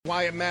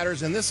why it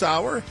matters in this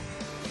hour.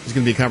 There's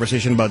going to be a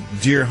conversation about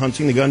deer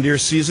hunting, the gun deer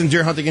season,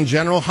 deer hunting in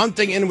general,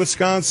 hunting in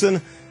Wisconsin.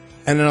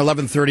 And at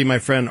 11:30, my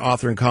friend,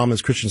 author and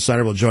columnist Christian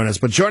Snyder will join us.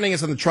 But joining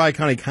us on the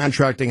Tri-County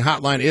Contracting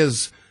Hotline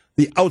is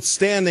the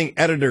outstanding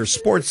editor,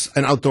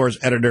 outdoors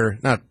editor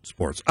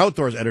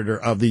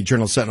of the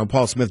Journal Sentinel.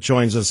 Paul Smith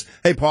joins us.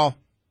 Hey, Paul.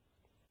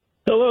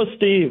 Hello,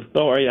 Steve.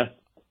 How are you?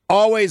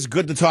 Always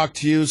good to talk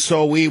to you.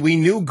 So we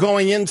knew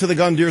going into the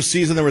gun deer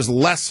season there was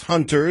less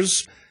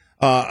hunters.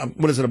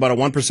 What is it, about a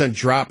 1%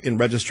 drop in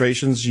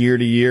registrations year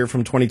to year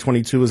from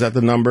 2022? Is that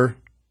the number?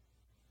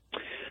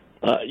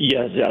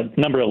 Yes,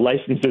 number of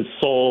licenses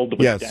sold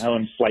was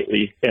down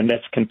slightly, and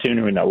that's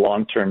continuing a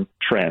long-term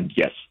trend,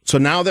 yes. So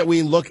now that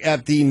we look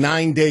at the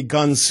 9-day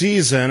gun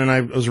season, and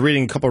I was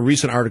reading a couple of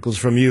recent articles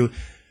from you,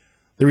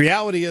 the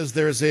reality is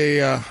there's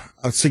a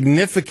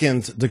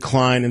significant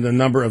decline in the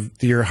number of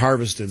deer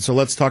harvested. So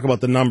let's talk about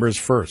the numbers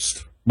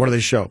first. What do they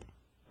show?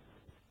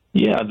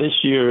 Yeah,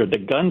 this year the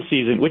gun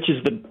season, which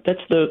is that's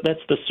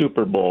the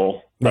Super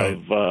Bowl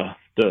of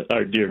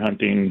our deer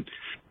hunting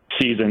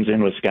seasons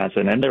in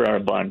Wisconsin, and there are a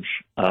bunch.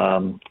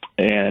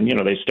 And you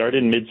know, they start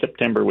in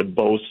mid-September with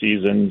bow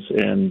seasons,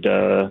 and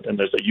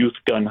there's a youth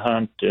gun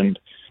hunt, and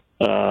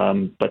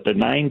but the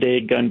 9-day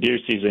gun deer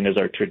season is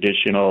our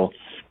traditional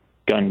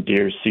gun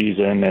deer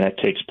season, and it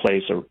takes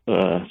place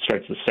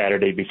starts the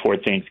Saturday before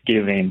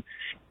Thanksgiving,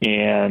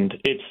 and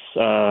it's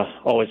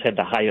always had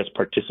the highest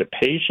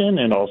participation,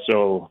 and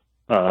also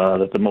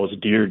that the most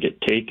deer get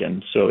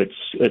taken. So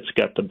it's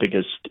got the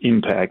biggest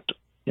impact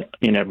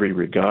in every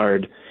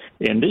regard.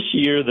 And this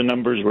year, the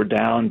numbers were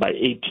down by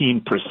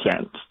 18%.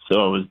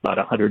 So it was about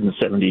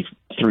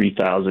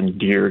 173,000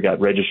 deer got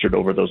registered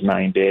over those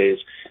 9 days,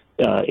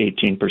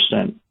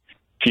 18%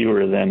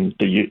 fewer than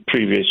the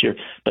previous year.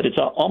 But it's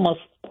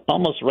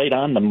almost right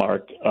on the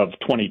mark of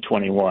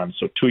 2021.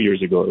 So 2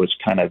 years ago, it was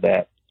kind of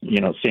that,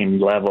 same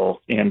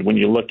level. And when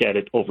you look at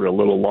it over a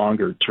little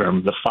longer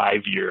term, the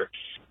 5-year,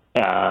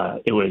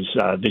 it was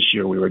this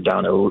year we were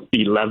down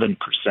 11%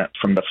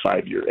 from the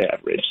 5-year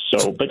average.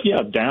 So, but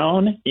yeah,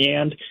 down,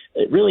 and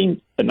it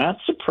really not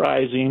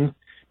surprising,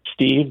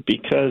 Steve,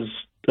 because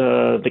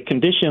the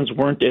conditions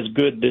weren't as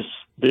good this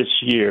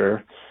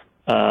year.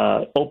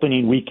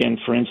 Opening weekend,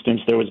 for instance,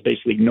 there was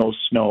basically no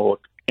snow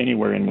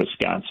anywhere in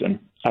Wisconsin.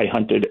 I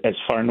hunted as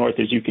far north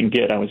as you can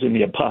get. I was in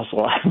the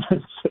Apostle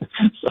Islands,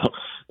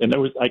 and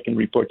I can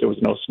report there was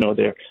no snow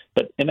there.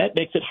 And that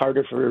makes it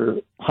harder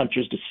for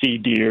hunters to see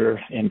deer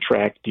and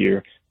track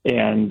deer.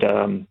 And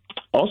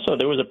also,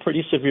 there was a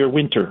pretty severe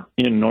winter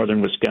in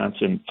northern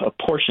Wisconsin,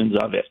 portions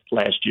of it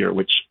last year,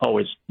 which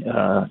always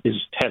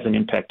has an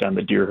impact on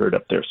the deer herd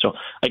up there. So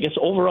I guess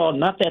overall,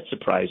 not that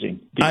surprising,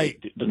 the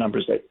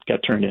numbers that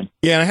got turned in.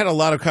 Yeah, and I had a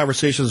lot of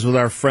conversations with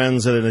our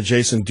friends at an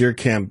adjacent deer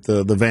camp,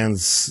 the Van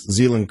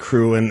Zeeland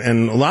crew,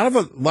 and a lot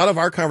of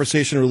our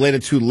conversation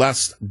related to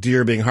less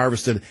deer being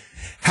harvested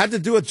had to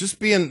do with just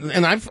being,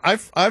 and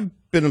I've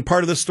been a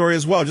part of this story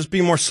as well, just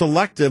being more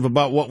selective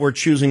about what we're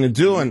choosing to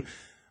do. And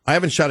I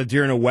haven't shot a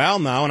deer in a while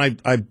now, and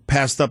I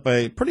passed up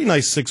a pretty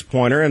nice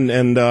 6-pointer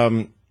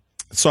and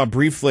saw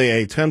briefly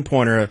a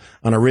 10-pointer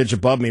on a ridge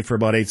above me for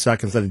about 8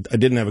 seconds that I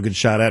didn't have a good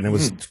shot at, and it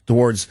was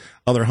towards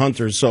other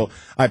hunters. So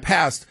I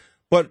passed,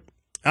 but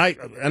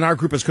and our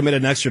group is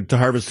committed next year to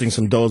harvesting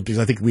some does because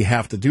I think we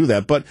have to do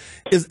that. But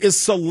is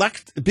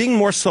being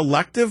more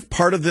selective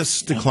part of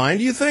this decline,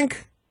 do you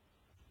think?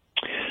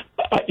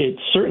 It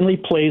certainly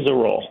plays a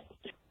role.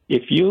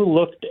 If you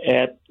looked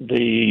at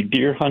the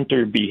deer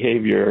hunter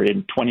behavior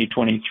in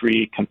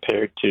 2023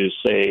 compared to,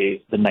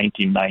 say, the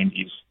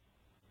 1990s,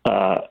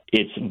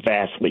 it's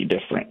vastly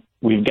different.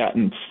 We've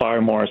gotten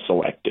far more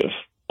selective.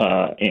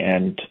 Back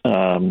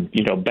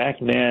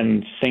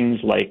then,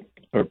 things like,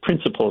 or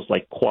principles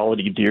like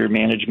quality deer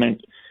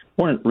management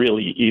weren't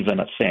really even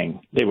a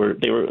thing. It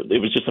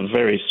was just a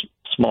very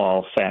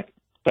small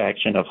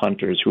faction of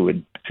hunters who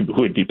would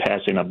be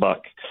passing a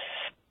buck.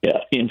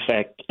 Yeah, in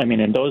fact, I mean,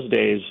 in those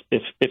days,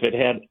 if it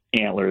had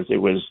antlers, it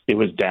was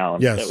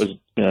down. Yes. That was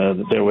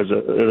there was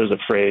a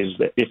phrase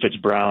that if it's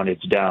brown,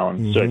 it's down.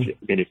 Mm-hmm. So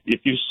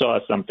if you saw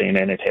something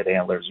and it had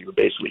antlers, you would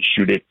basically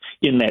shoot it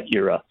in that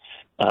era.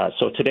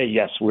 So today,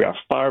 yes, we are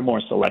far more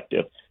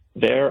selective.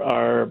 There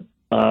are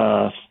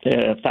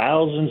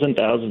thousands and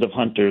thousands of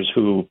hunters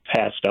who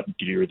passed up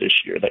deer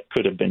this year that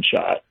could have been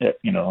shot,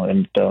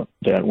 and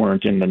that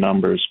weren't in the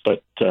numbers.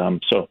 But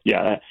so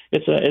yeah,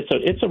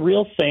 it's a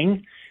real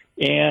thing.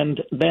 And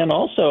then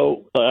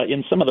also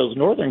in some of those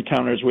northern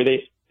counters where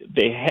they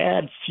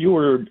had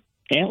fewer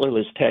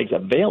antlerless tags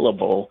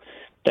available,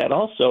 that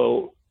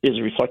also is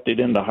reflected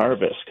in the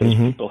harvest because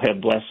people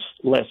have less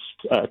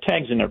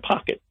tags in their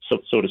pocket,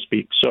 so to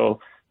speak. So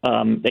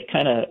it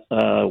kind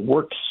of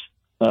works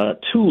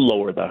to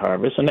lower the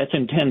harvest, and that's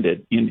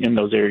intended in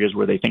those areas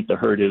where they think the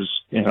herd is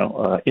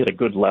at a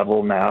good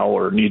level now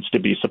or needs to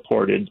be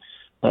supported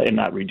and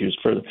not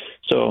reduced further.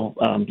 So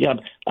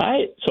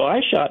I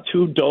shot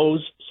 2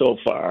 does so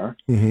far,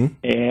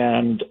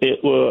 and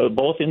it was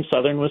both in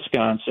southern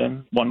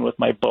Wisconsin, one with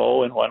my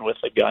bow and one with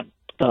a gun,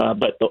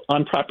 but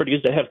on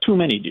properties that have too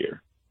many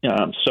deer.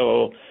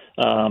 So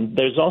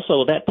There's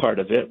also that part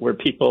of it where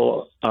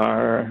people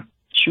are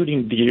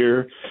shooting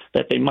deer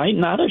that they might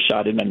not have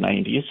shot in the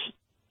 90s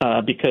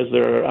because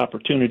there are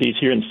opportunities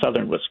here in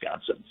southern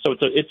Wisconsin. So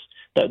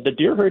the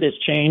deer herd has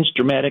changed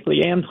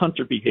dramatically, and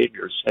hunter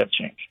behaviors have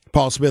changed.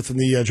 Paul Smith from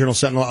the Journal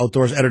Sentinel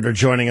Outdoors editor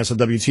joining us at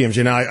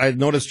WTMJ. Now, I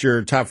noticed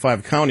your top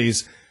 5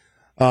 counties.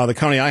 The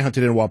county I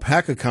hunted in,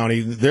 Waupaca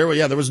County,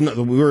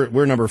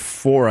 we're number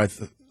 4,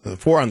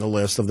 4 on the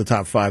list of the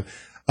top 5.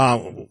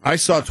 I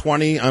saw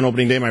 20 on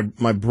opening day.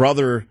 My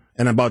brother,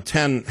 and about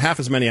 10, half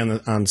as many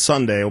on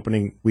Sunday,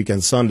 opening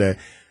weekend Sunday.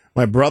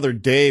 My brother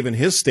Dave in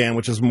his stand,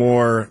 which is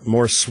more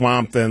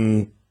swamp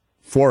than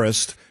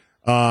forest,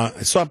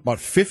 I saw about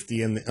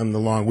 50 in the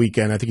long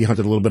weekend. I think he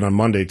hunted a little bit on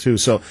Monday too.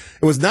 So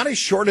it was not a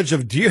shortage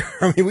of deer.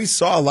 I mean, we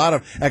saw a lot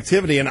of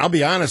activity, and I'll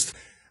be honest,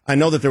 I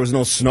know that there was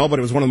no snow, but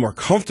it was one of the more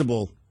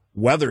comfortable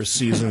weather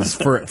seasons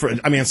for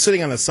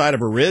sitting on the side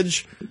of a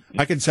ridge.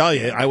 I can tell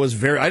you, I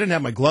didn't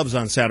have my gloves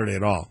on Saturday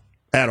at all,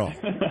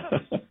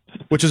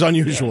 which is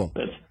unusual.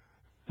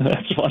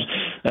 Yeah,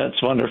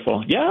 that's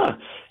wonderful. Yeah,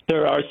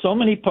 there are so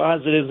many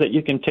positives that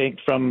you can take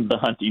from the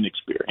hunting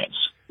experience.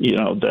 You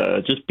know,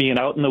 just being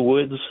out in the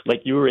woods,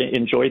 like you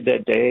enjoyed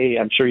that day.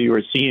 I'm sure you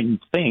were seeing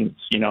things.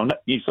 You know,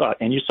 you saw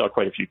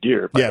quite a few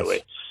deer, by the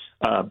way.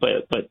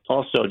 But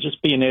also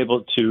just being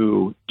able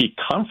to be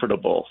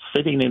comfortable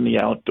sitting in the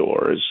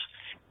outdoors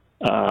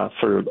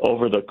for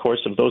over the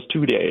course of those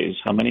 2 days,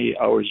 how many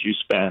hours you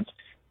spent.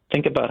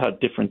 Think about how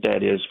different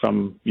that is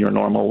from your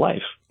normal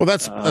life. Well,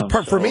 that's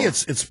for me.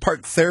 It's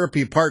part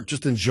therapy, part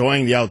just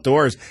enjoying the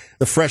outdoors.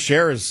 The fresh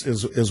air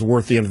is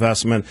worth the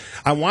investment.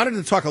 I wanted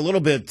to talk a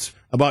little bit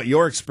about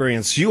your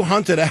experience. You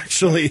hunted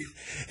actually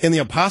in the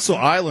Apostle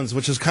Islands,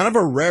 which is kind of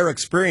a rare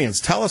experience.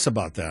 Tell us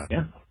about that.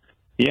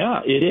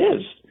 Yeah, it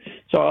is.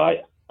 So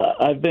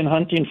I've been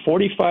hunting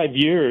 45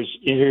 years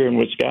here in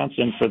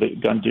Wisconsin for the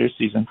gun deer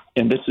season,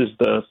 and this is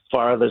the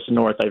farthest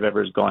north I've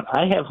ever gone.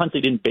 I have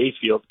hunted in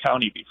Bayfield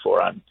County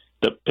before on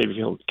the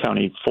Bayfield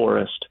County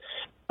Forest,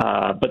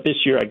 but this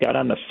year I got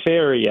on the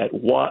ferry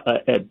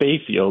at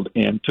Bayfield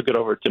and took it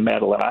over to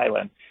Madeline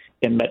Island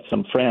and met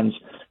some friends.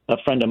 A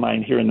friend of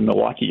mine here in the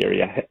Milwaukee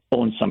area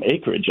owns some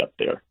acreage up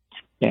there,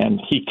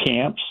 and he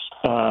camps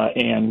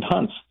and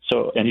hunts.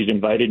 And he's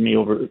invited me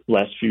over the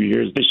last few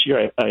years. This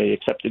year, I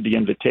accepted the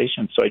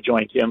invitation, so I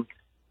joined him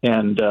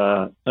and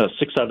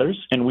 6 others,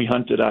 and we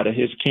hunted out of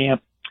his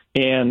camp.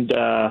 And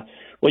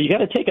you got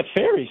to take a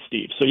ferry,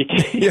 Steve. So you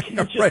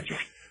can't. Right.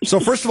 So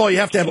first of all, you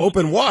have to have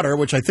open water,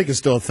 which I think is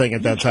still a thing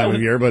at that time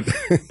of year, but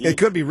it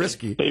could be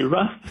risky. They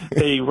run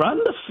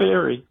the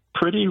ferry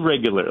pretty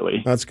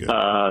regularly. That's good.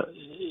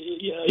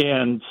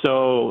 And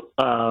so,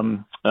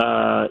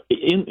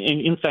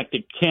 in fact,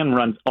 it can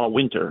run all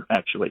winter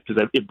actually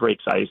because it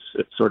breaks ice.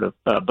 It's sort of,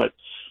 but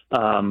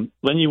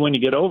when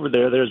you get over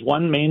there, there's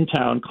one main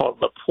town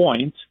called La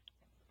Pointe,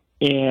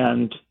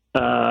 and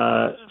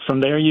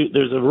from there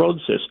there's a road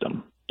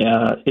system.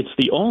 It's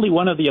the only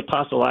one of the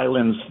Apostle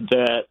Islands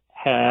that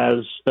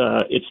has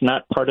it's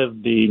not part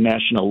of the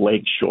National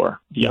Lake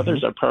Shore. The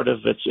others are part of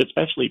it's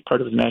actually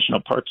part of the National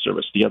Park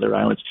Service, the other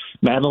islands.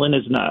 Madeline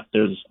is not.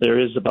 There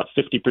is about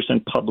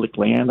 50% public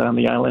land on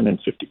the island and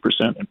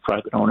 50% in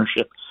private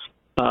ownership,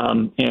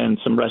 and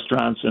some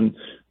restaurants and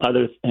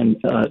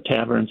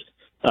taverns.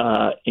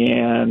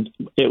 And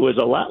it was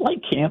a lot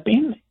like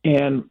camping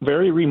and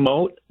very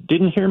remote.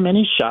 Didn't hear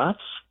many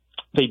shots.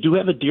 They do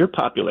have a deer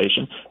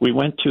population. We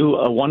went to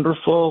a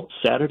wonderful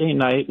Saturday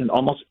night, and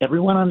almost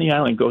everyone on the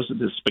island goes to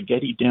this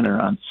spaghetti dinner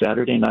on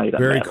Saturday night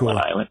on Madeline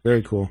Island.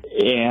 Very cool.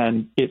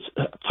 And it's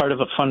part of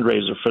a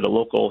fundraiser for the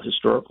local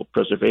Historical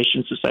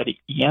Preservation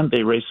Society, and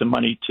they raise some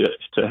money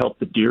to help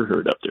the deer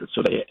herd up there.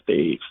 So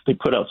they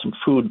put out some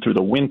food through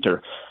the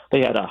winter. They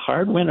had a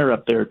hard winter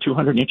up there,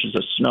 200 inches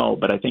of snow,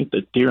 but I think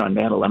the deer on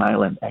Madeline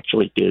Island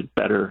actually did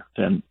better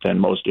than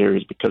most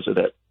areas because of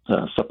that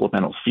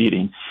supplemental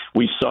feeding.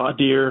 We saw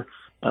deer.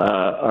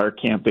 Our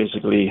camp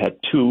basically had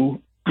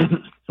 2.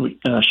 We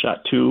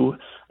shot 2,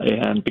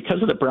 and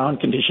because of the brown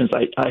conditions,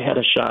 I had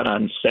a shot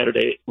on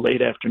Saturday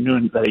late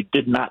afternoon that I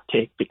did not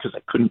take because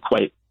I couldn't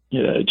quite.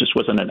 It just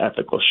wasn't an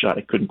ethical shot.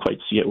 I couldn't quite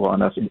see it well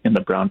enough in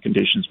the brown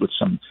conditions with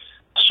some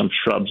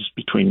shrubs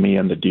between me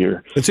and the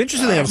deer. It's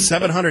interesting they have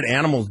 700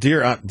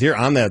 deer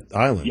on that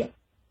island. Yeah.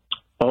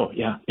 Oh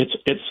yeah, it's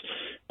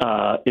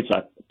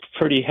a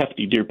pretty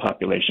hefty deer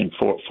population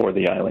for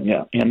the island,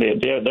 yeah. And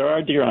there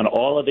are deer on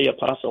all of the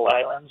Apostle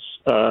Islands,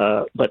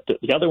 but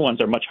the other ones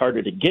are much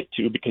harder to get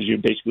to because you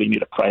basically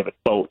need a private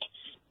boat.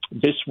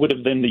 This would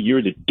have been the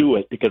year to do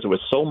it because it was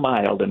so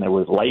mild and there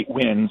was light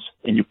winds,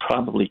 and you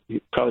probably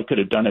could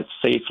have done it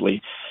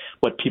safely.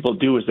 What people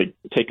do is they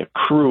take a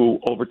crew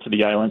over to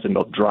the islands and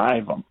they'll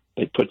drive them.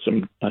 They put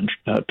some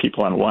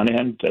people on one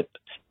end that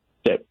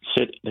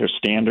sit, they're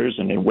standers,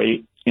 and they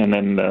wait. And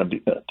then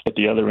at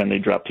the other end, they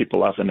drop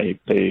people off and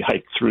they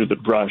hike through the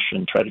brush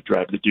and try to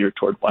drive the deer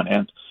toward one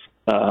end.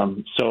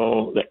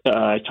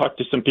 I talked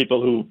to some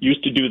people who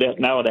used to do that.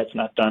 Now that's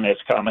not done as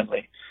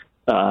commonly,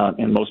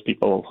 and most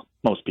people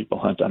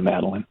hunt on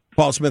Madeline.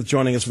 Paul Smith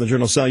joining us from the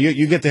Journal Sentinel.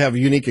 You get to have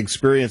unique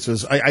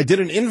experiences. I did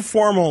an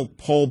informal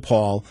poll,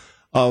 Paul,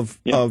 of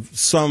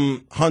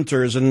some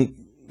hunters, and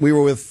we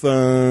were with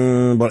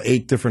about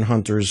 8 different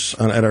hunters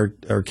at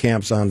our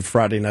camps on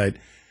Friday night.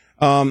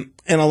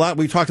 And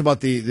we talked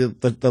about the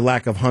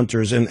lack of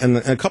hunters and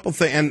a couple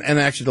things, and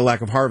actually the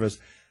lack of harvest.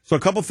 So a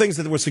couple things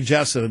that were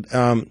suggested.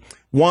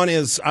 One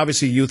is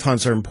obviously youth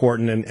hunts are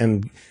important,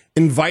 and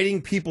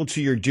inviting people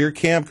to your deer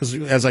camp, because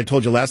as I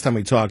told you last time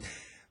we talked,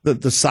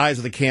 the size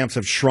of the camps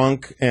have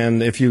shrunk,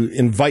 and if you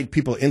invite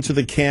people into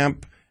the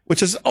camp,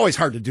 which is always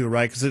hard to do,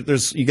 right?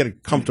 Because you get a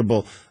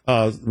comfortable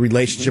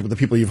relationship with the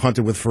people you've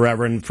hunted with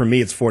forever, and for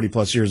me, it's 40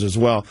 plus years as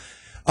well.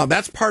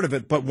 That's part of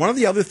it. But one of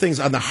the other things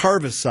on the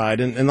harvest side,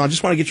 and I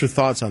just want to get your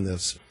thoughts on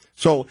this.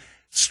 So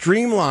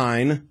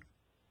streamline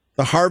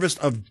the harvest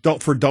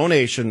for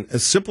donation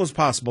as simple as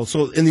possible.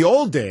 So in the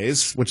old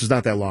days, which is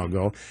not that long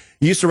ago,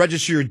 you used to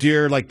register your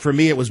deer. Like for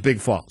me, it was Big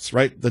Falls,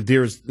 right? The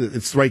deer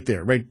it's right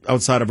there, right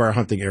outside of our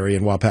hunting area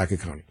in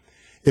Waupaca County.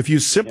 If you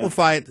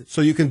simplify it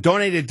so you can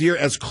donate a deer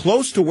as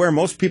close to where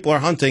most people are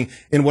hunting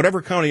in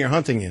whatever county you're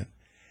hunting in,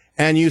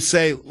 and you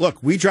say,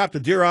 look, we dropped the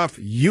deer off,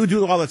 you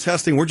do all the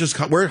testing,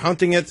 we're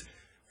hunting it,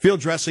 field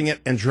dressing it,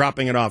 and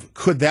dropping it off.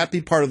 Could that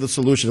be part of the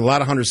solution? A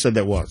lot of hunters said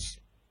that was.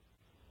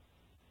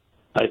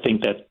 I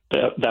think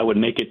that would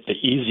make it the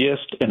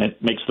easiest, and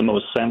it makes the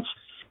most sense.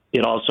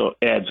 It also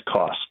adds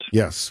cost.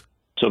 Yes.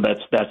 So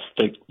that's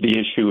the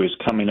issue, is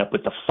coming up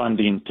with the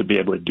funding to be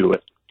able to do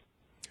it.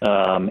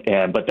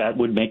 But that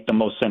would make the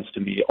most sense to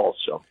me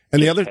also.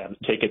 And the other,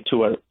 take it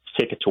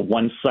to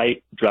one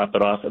site, drop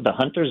it off. The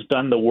hunter's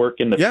done the work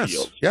in the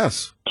field.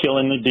 Yes.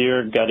 Killing the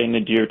deer, gutting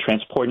the deer,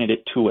 transporting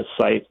it to a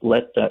site.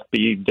 Let that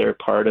be their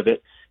part of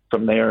it.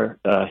 From there,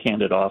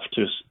 hand it off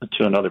to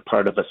another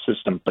part of the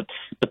system. But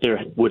there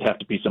would have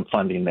to be some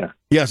funding there.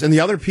 Yes, and the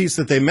other piece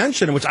that they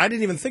mentioned, which I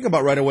didn't even think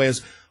about right away,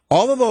 is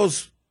all of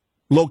those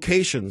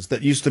locations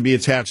that used to be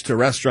attached to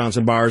restaurants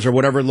and bars or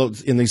whatever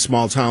in these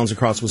small towns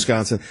across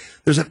Wisconsin.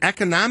 There's an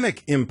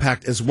economic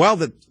impact as well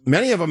that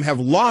many of them have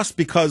lost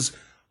because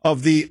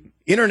of the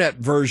internet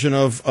version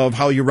of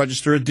how you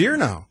register a deer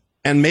now.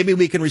 And maybe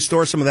we can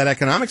restore some of that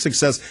economic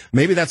success.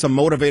 Maybe that's a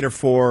motivator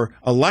for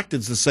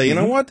electeds to say, you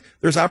know what,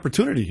 there's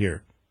opportunity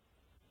here.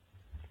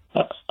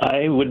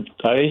 I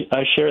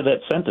share that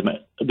sentiment.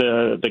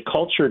 The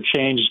culture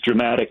changed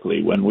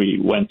dramatically when we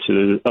went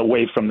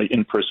away from the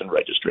in-person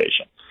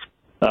registration.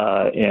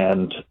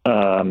 And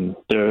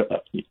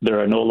there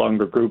are no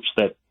longer groups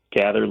that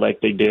gather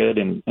like they did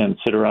and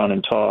sit around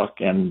and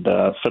talk. And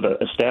for the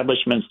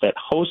establishments that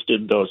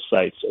hosted those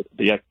sites,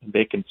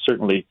 they can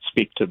certainly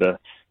speak to the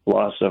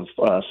loss of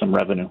some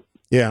revenue.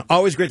 Yeah,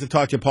 always great to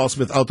talk to you, Paul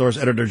Smith, Outdoors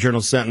Editor,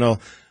 Journal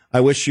Sentinel. I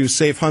wish you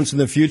safe hunts in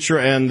the future,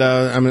 and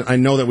I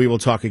know that we will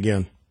talk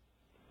again.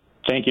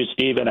 Thank you,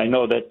 Steve, and I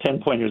know that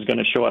 10-pointer is going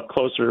to show up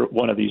closer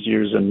one of these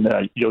years, and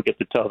you'll get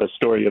to tell the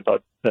story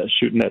about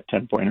shooting that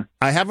 10-pointer.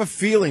 I have a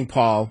feeling,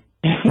 Paul,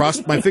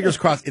 my fingers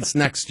crossed, it's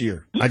next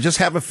year. I just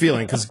have a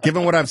feeling, because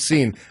given what I've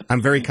seen,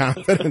 I'm very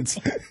confident.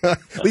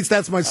 At least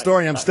that's my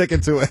story, I'm sticking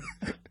to it.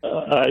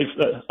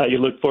 I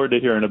look forward to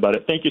hearing about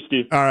it. Thank you,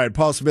 Steve. All right,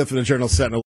 Paul Smith from the Journal Sentinel.